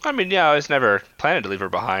 I mean, yeah, I was never planning to leave her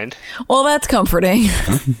behind. Well, that's comforting.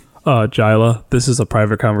 Jila, this is a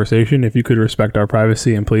private conversation. If you could respect our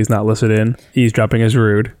privacy and please not listen in. Eavesdropping is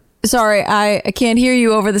rude. Sorry, I can't hear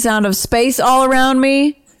you over the sound of space all around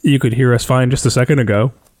me. You could hear us fine just a second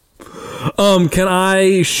ago. Can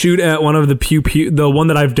I shoot at one of the pew-pew, the one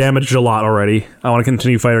that I've damaged a lot already? I want to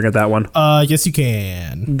continue firing at that one. Yes, you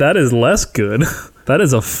can. That is less good. That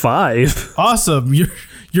is a 5. Awesome.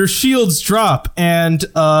 Your shields drop, and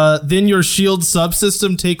then your shield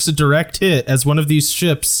subsystem takes a direct hit as one of these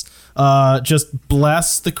ships just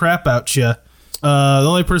blasts the crap out you. The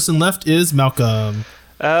only person left is Malcolm.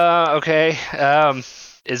 Okay.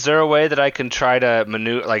 Is there a way that I can try to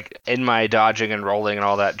maneuver, like in my dodging and rolling and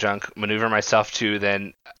all that junk, maneuver myself to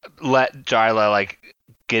then let Jila like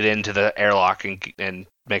get into the airlock and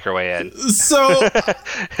make her way in? So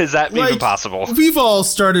is that even possible? We've all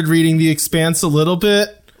started reading The Expanse a little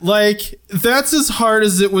bit. Like, that's as hard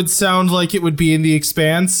as it would sound like it would be in The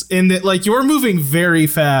Expanse, in that like you're moving very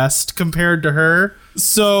fast compared to her.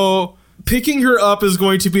 So picking her up is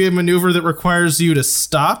going to be a maneuver that requires you to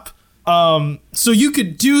stop. So you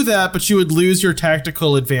could do that, but you would lose your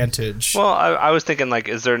tactical advantage. Well, I was thinking, like,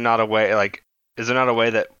 is there not a way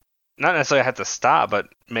that not necessarily have to stop, but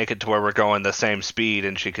make it to where we're going the same speed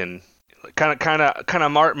and she can kind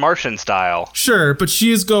of Martian style. Sure, but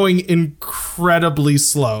she is going incredibly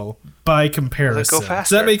slow by comparison. Go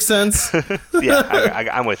faster. Does that make sense? Yeah,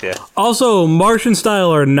 I'm with you. Also, Martian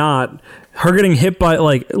style or not, her getting hit by,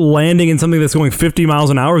 like, landing in something that's going 50 miles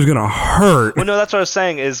an hour is going to hurt. Well, no, that's what I was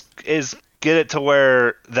saying is get it to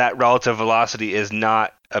where that relative velocity is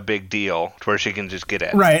not a big deal, to where she can just get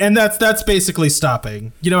it. Right, and that's basically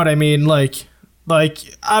stopping. You know what I mean? Like, Like,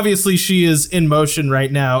 obviously she is in motion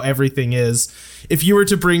right now. Everything is. If you were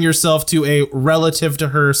to bring yourself to a relative to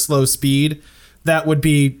her slow speed, that would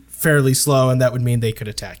be fairly slow, and that would mean they could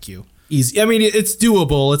attack you. Easy. I mean, it's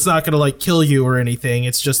doable. It's not going to, like, kill you or anything.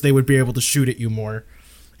 It's just they would be able to shoot at you more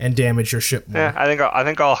and damage your ship more. Yeah, I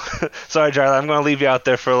think I'll sorry, Jila, I'm going to leave you out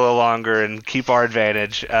there for a little longer and keep our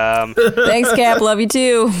advantage. Thanks, Cap. Love you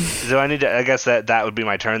too. Do I need to, I guess that would be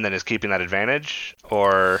my turn then, is keeping that advantage,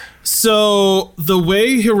 or? So the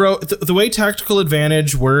way tactical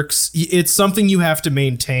advantage works, it's something you have to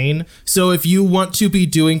maintain. So if you want to be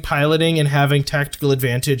doing piloting and having tactical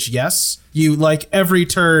advantage, yes, you, like, every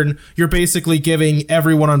turn you're basically giving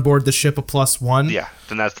everyone on board the ship a +1. Yeah,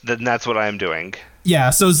 then that's what I am doing.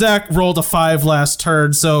 Yeah, so Zach rolled a 5 last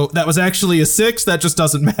turn, so that was actually a 6. That just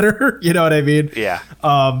doesn't matter. You know what I mean? Yeah.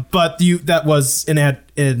 But that was an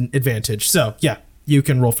advantage. So yeah, you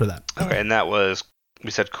can roll for that. Okay, and that was,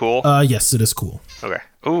 we said cool? Yes, it is cool. Okay.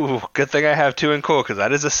 Ooh, good thing I have 2 in cool, because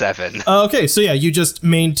that is a 7. Okay, so yeah, you just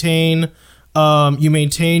maintain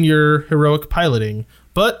your heroic piloting,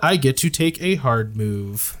 but I get to take a hard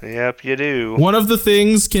move. Yep, you do. One of the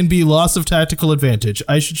things can be loss of tactical advantage.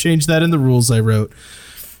 I should change that in the rules I wrote.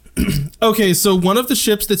 Okay, so one of the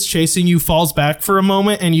ships that's chasing you falls back for a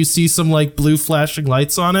moment, and you see some, like, blue flashing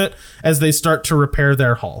lights on it as they start to repair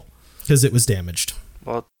their hull because it was damaged.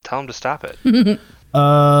 Well, tell them to stop it.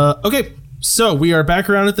 Okay, so we are back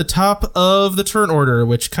around at the top of the turn order,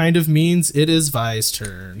 which kind of means it is Vi's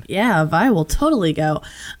turn. Yeah, Vi will totally go.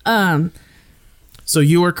 So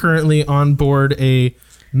you are currently on board a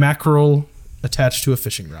mackerel attached to a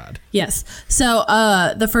fishing rod. Yes. So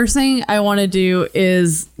the first thing I want to do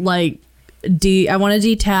is, like, I want to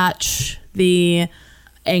detach the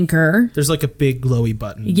anchor. There's, like, a big glowy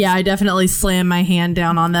button. Yeah, I definitely slam my hand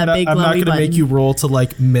down on that big glowy button. I'm not going to make you roll to,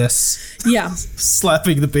 like, miss. Yeah.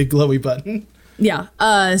 Slapping the big glowy button. Yeah.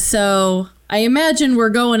 So I imagine we're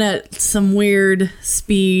going at some weird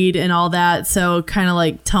speed and all that, so kind of,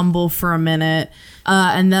 like, tumble for a minute.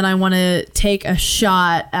 And then I want to take a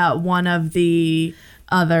shot at one of the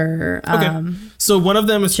other okay. So one of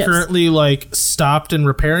them is ships. Currently, like, stopped and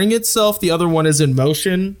repairing itself. The other one is in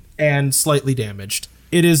motion and slightly damaged.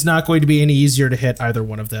 It is not going to be any easier to hit either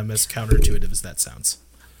one of them, as counterintuitive as that sounds.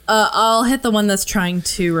 I'll hit the one that's trying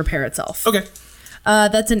to repair itself. Okay.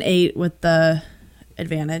 That's an 8 with the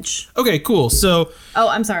advantage. Okay, cool. So... Oh,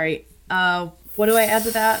 I'm sorry. What do I add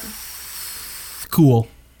to that? Cool.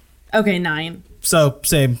 Okay, 9. So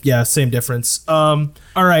same difference. All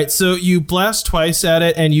right, so you blast twice at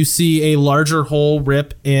it and you see a larger hole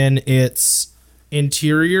rip in its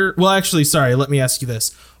interior. Well, actually, sorry, let me ask you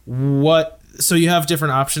this. So you have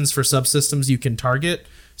different options for subsystems you can target.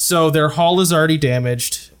 So their hull is already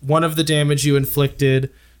damaged. One of the damage you inflicted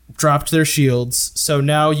dropped their shields. So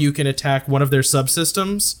now you can attack one of their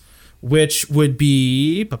subsystems, which would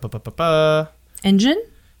be Engine?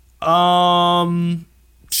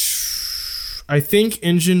 I think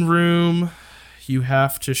engine room, you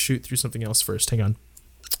have to shoot through something else first. Hang on.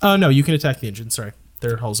 Oh, no, you can attack the engine. Sorry.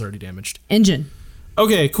 Their hull's already damaged. Engine.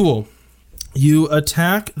 Okay, cool. You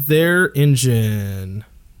attack their engine.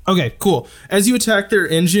 Okay, cool. As you attack their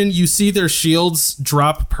engine, you see their shields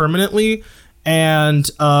drop permanently, and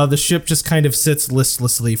the ship just kind of sits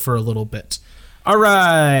listlessly for a little bit. All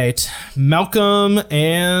right. Malcolm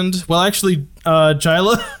and... Well, actually,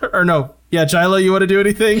 Jila... or no... Yeah, Jila, you want to do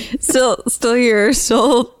anything? Still here,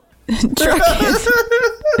 still trucking.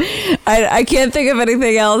 I can't think of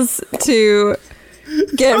anything else to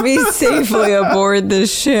get me safely aboard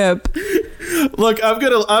this ship. Look,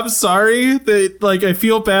 I'm sorry that, like, I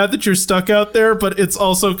feel bad that you're stuck out there, but it's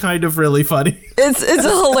also kind of really funny. It's a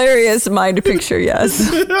hilarious mind picture, yes.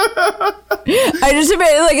 I just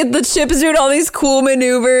imagine, like, the ship is doing all these cool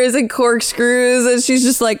maneuvers and corkscrews, and she's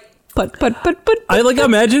just like, Put. I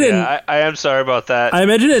imagine it. Yeah, I am sorry about that. I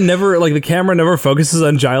imagine it never, like, the camera never focuses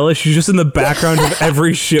on Jila. She's just in the background of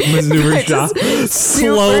every ship maneuver shot,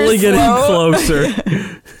 slowly getting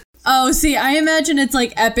closer. Oh, see, I imagine it's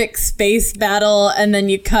like epic space battle, and then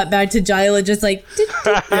you cut back to Jila just like...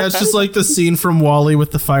 Yeah, it's just like the scene from WALL-E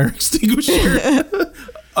with the fire extinguisher.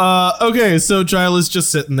 Okay, so Jila's just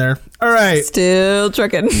sitting there. All right. Still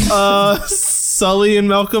trucking. Sulley and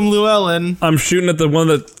Malcolm Llewellyn. I'm shooting at the one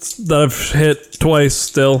that I've hit twice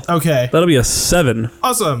still. Okay. That'll be a 7.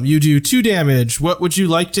 Awesome. You do 2 damage. What would you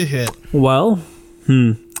like to hit? Well,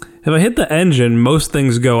 if I hit the engine, most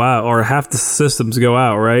things go out, or half the systems go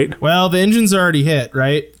out, right? Well, the engine's already hit,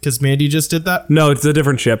 right? Because Mandy just did that? No, it's a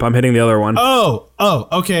different ship. I'm hitting the other one. Oh,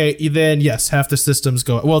 okay. Then, yes, half the systems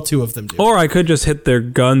go out. Well, 2 of them do. Or I could just hit their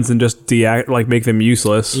guns and just make them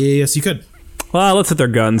useless. Yes, you could. Well, let's hit their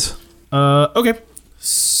guns. Okay.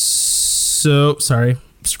 So, sorry.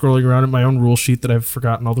 Scrolling around at my own rule sheet that I've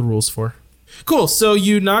forgotten all the rules for. Cool. So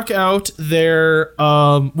you knock out their,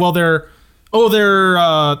 their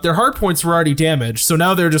hard points were already damaged. So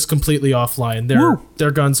now they're just completely offline.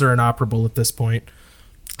 Their guns are inoperable at this point.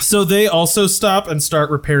 So they also stop and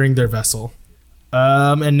start repairing their vessel.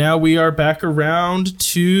 And now we are back around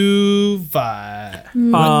to Vi.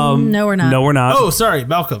 No, we're not. No, we're not. Oh, sorry,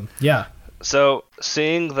 Malcolm. Yeah. So,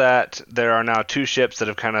 seeing that there are now 2 ships that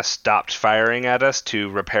have kind of stopped firing at us to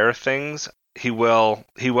repair things, he will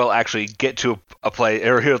actually get to a place,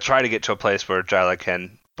 or he'll try to get to a place where Jila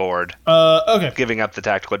can board. Okay. Giving up the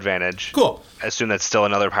tactical advantage. Cool. I assume that's still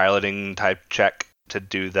another piloting type check to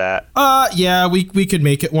do that. Yeah, we could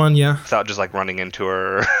make it one, yeah. Without just like running into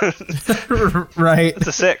her. Right. It's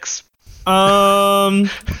a 6.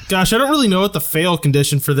 Gosh, I don't really know what the fail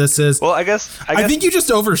condition for this is. Well, I guess I think you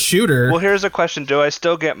just overshoot her. Well, here's a question: do I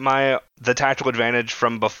still get the tactical advantage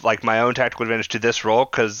from my own tactical advantage to this roll?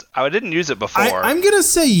 Because I didn't use it before. I'm gonna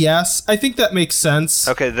say yes. I think that makes sense.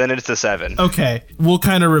 Okay, then it's a 7. Okay, we'll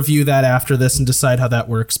kind of review that after this and decide how that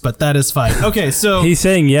works. But that is fine. Okay, so He's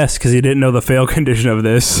saying yes because he didn't know the fail condition of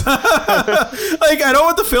this. like I don't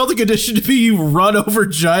want the fail condition to be you run over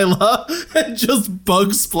Jila and just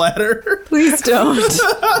bug splatter. Please don't.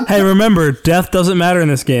 Hey, remember, death doesn't matter in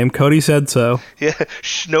this game. Cody said so. Yeah,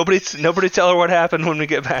 nobody tell her what happened when we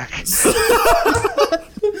get back.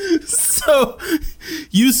 So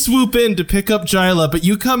you swoop in to pick up Jila, but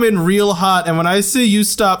you come in real hot, and when I say you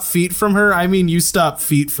stop feet from her, I mean you stop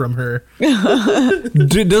feet from her.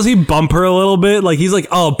 Does he bump her a little bit? Like he's like,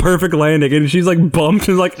 oh, perfect landing, and she's like bumped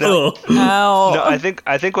and like, oh. Ow. No, I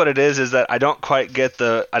think what it is that I don't quite get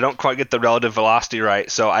the relative velocity right.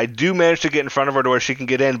 So I do manage to get in front of her to where she can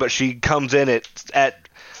get in, but she comes in at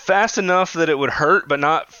fast enough that it would hurt, but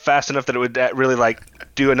not fast enough that it would really like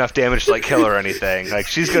do enough damage to like kill her or anything. Like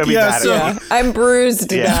she's gonna be mad at me. I'm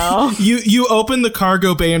bruised now. You open the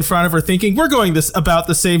cargo bay in front of her thinking we're going this about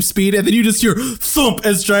the same speed, and then you just hear thump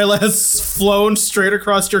as Jila has flown straight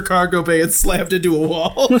across your cargo bay and slammed into a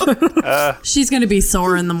wall. She's going to be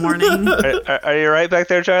sore in the morning. Are you right back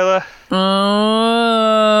there, Jila?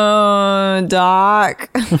 Doc.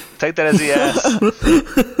 Take that as a yes.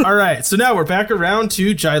 All right, so now we're back around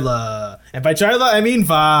to Jila. And by Jila, I mean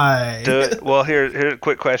Vi. Well, here's a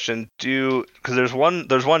quick question. Because there's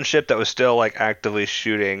one ship that was still like actively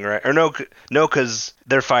shooting, right? Or no, because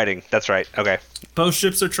they're fighting. That's right. Okay. Both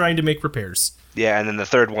ships are trying to make repairs. Yeah, and then the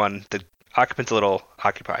third one, the occupant's a little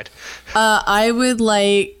occupied. I would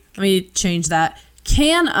like, let me change that.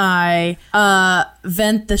 Can I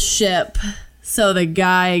vent the ship so the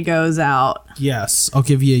guy goes out? Yes, I'll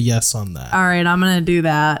give you a yes on that. All right, I'm going to do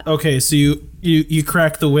that. Okay, so you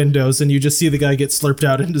crack the windows and you just see the guy get slurped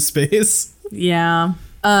out into space. Yeah.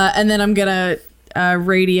 And then I'm going to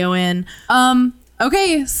radio in.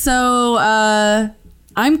 Okay, so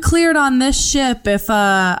I'm cleared on this ship if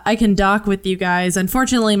I can dock with you guys.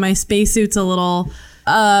 Unfortunately, my spacesuit's a little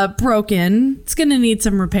broken. It's gonna need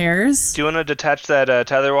some repairs. Do you want to detach that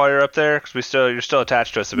tether while you're up there? Because you're still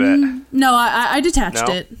attached to us a bit. No, I detached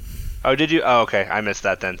it. Oh, did you? Oh, okay. I missed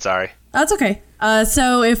that then. Sorry. That's okay.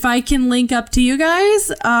 So if I can link up to you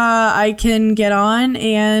guys, I can get on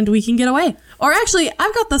and we can get away. Or actually,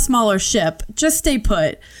 I've got the smaller ship. Just stay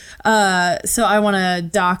put. So I want to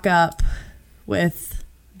dock up with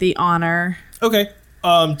the Honor. Okay.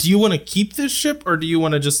 Do you want to keep this ship or do you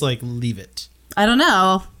want to just like leave it? I don't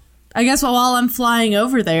know. I guess while I'm flying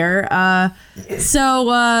over there. So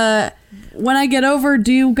when I get over,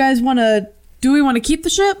 do we want to keep the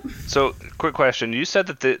ship? So, quick question. You said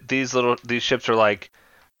that these ships are like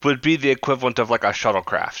would be the equivalent of like a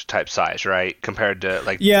shuttlecraft type size, right? Compared to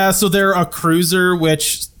like Yeah, so they're a cruiser,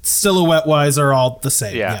 which silhouette wise are all the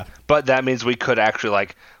same. Yeah. But that means we could actually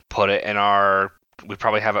like put it in we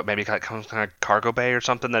probably have it maybe like kind of cargo bay or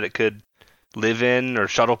something that it could live in, or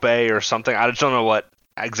shuttle bay or something. I just don't know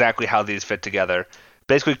exactly how these fit together.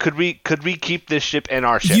 Basically, could we keep this ship in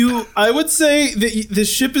our ship? I would say that the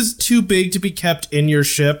ship is too big to be kept in your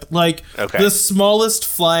ship. Like, okay. The smallest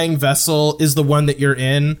flying vessel is the one that you're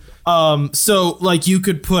in. So like you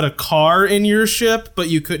could put a car in your ship, but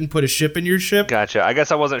you couldn't put a ship in your ship. Gotcha. I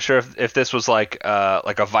guess I wasn't sure if this was like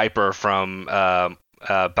a Viper from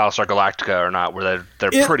Battlestar Galactica or not, where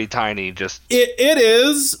they're pretty tiny. Just it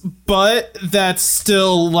is, but that's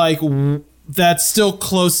still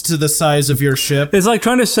close to the size of your ship. It's like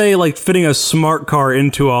trying to say like fitting a smart car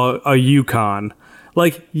into a Yukon.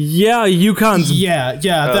 Like, yeah, Yukon's... Yeah,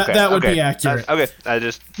 that would be accurate.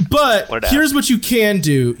 But here's what you can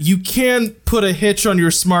do. You can put a hitch on your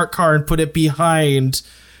smart car and put it behind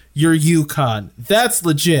your Yukon. That's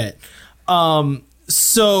legit.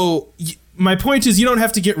 So my point is you don't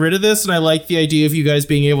have to get rid of this, and I like the idea of you guys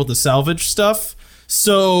being able to salvage stuff.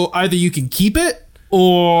 So either you can keep it,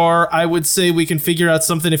 or I would say we can figure out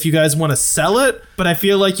something if you guys want to sell it. But I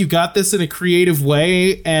feel like you got this in a creative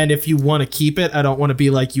way, and if you want to keep it, I don't want to be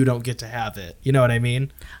like you don't get to have it. You know what I mean?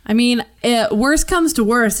 I mean, worst comes to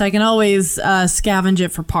worst, I can always scavenge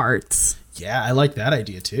it for parts. Yeah, I like that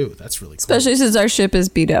idea too. That's really cool. Especially since our ship is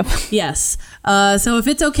beat up. Yes. So if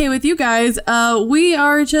it's okay with you guys, we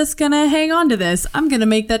are just going to hang on to this. I'm going to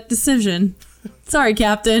make that decision. Sorry,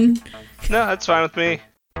 Captain. No, that's fine with me.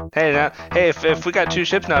 Hey, if we got 2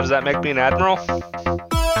 ships now, does that make me an admiral?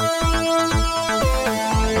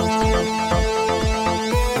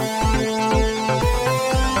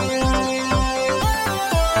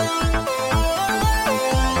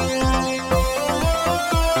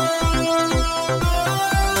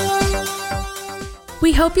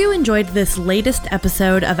 We hope you enjoyed this latest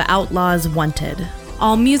episode of Outlaws Wanted.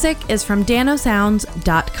 All music is from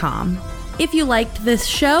danosounds.com. If you liked this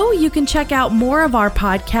show, you can check out more of our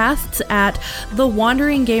podcasts at the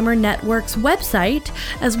Wandering Gamer Network's website,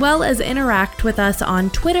 as well as interact with us on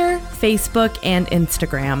Twitter, Facebook, and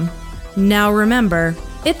Instagram. Now remember,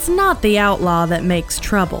 it's not the outlaw that makes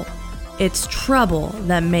trouble. It's trouble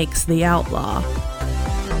that makes the outlaw.